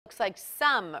Looks like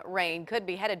some rain could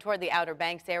be headed toward the Outer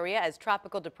Banks area as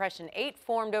Tropical Depression 8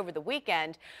 formed over the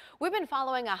weekend. We've been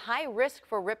following a high risk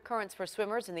for rip currents for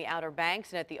swimmers in the Outer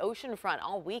Banks and at the ocean front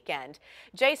all weekend.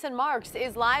 Jason Marks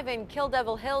is live in Kill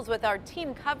Devil Hills with our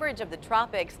team coverage of the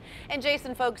tropics. And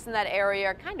Jason, folks in that area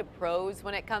are kind of pros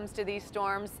when it comes to these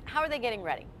storms. How are they getting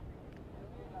ready?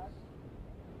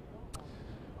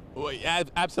 Well,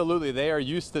 absolutely. They are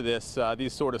used to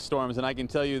these sort of storms, and I can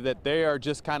tell you that they are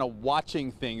just kind of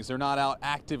watching things. They're not out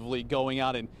actively going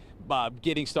out and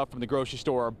getting stuff from the grocery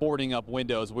store or boarding up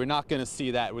windows. We're not going to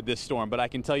see that with this storm, but I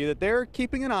can tell you that they're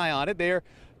keeping an eye on it. They're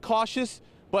cautious,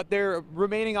 but they're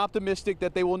remaining optimistic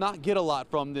that they will not get a lot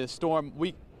from this storm.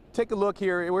 We take a look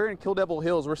here. We're in Kill Devil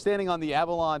Hills. We're standing on the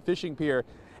Avalon Fishing Pier,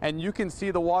 and you can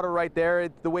see the water right there.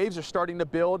 The waves are starting to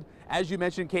build. As you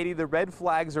mentioned, Katie, the red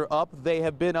flags are up. They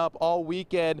have been up all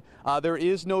weekend. There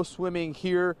is no swimming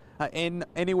here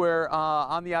anywhere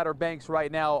on the Outer Banks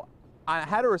right now. On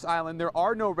Hatteras Island, there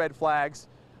are no red flags,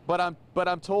 but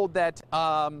I'm told that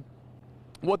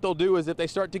what they'll do is if they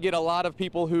start to get a lot of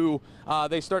people who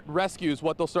they start rescues,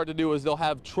 what they'll start to do is they'll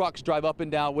have trucks drive up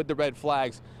and down with the red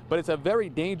flags. But it's a very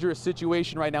dangerous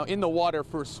situation right now in the water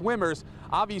for swimmers,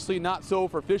 obviously not so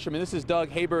for fishermen. This is Doug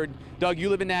Haber. Doug, you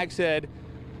live in Nags Head.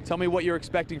 Tell me what you're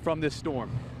expecting from this storm.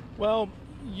 Well,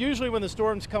 usually when the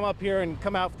storms come up here and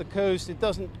come out the coast, it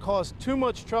doesn't cause too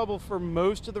much trouble for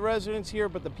most of the residents here,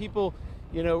 but the people,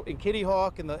 you know, in Kitty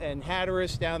Hawk and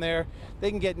Hatteras down there,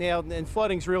 they can get nailed, and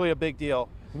flooding's really a big deal.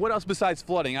 What else besides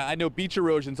flooding? I know beach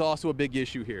erosion's also a big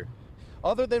issue here.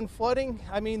 Other than flooding,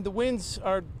 I mean, the winds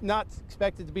are not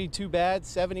expected to be too bad.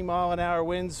 70-mile-an-hour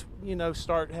winds, you know,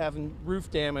 start having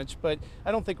roof damage, but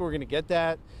I don't think we're going to get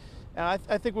that. I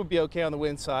think we'll be okay on the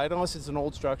wind side, unless it's an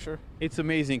old structure. It's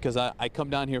amazing because I come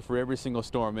down here for every single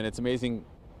storm, and it's amazing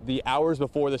the hours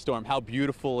before the storm, how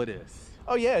beautiful it is.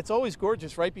 Oh yeah, it's always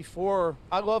gorgeous right before.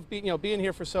 I love being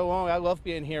here for so long. I love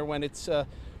being here when it's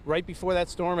right before that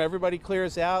storm. Everybody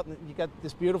clears out, and you got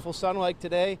this beautiful sunlight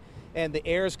today, and the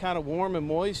air is kind of warm and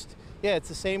moist. Yeah, it's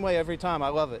the same way every time. I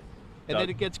love it. And Doug. then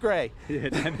it gets gray.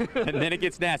 and then it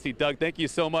gets nasty. Doug, thank you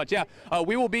so much. Yeah,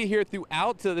 we will be here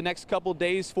throughout the next couple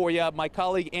days for you. My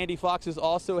colleague Andy Fox is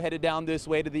also headed down this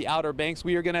way to the Outer Banks.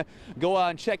 We are going to go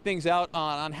and check things out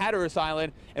on Hatteras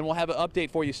Island, and we'll have an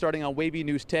update for you starting on Wavy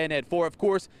News 10 at 4. Of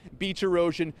course, beach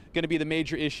erosion going to be the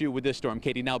major issue with this storm.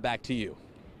 Katie, now back to you.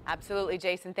 Absolutely,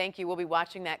 Jason. Thank you. We'll be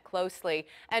watching that closely.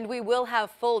 And we will have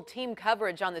full team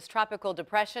coverage on this tropical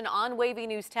depression on Wavy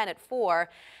News 10 at 4.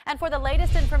 And for the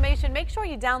latest information, make sure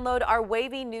you download our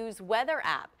Wavy News weather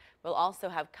app. We'll also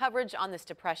have coverage on this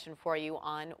depression for you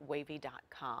on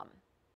wavy.com.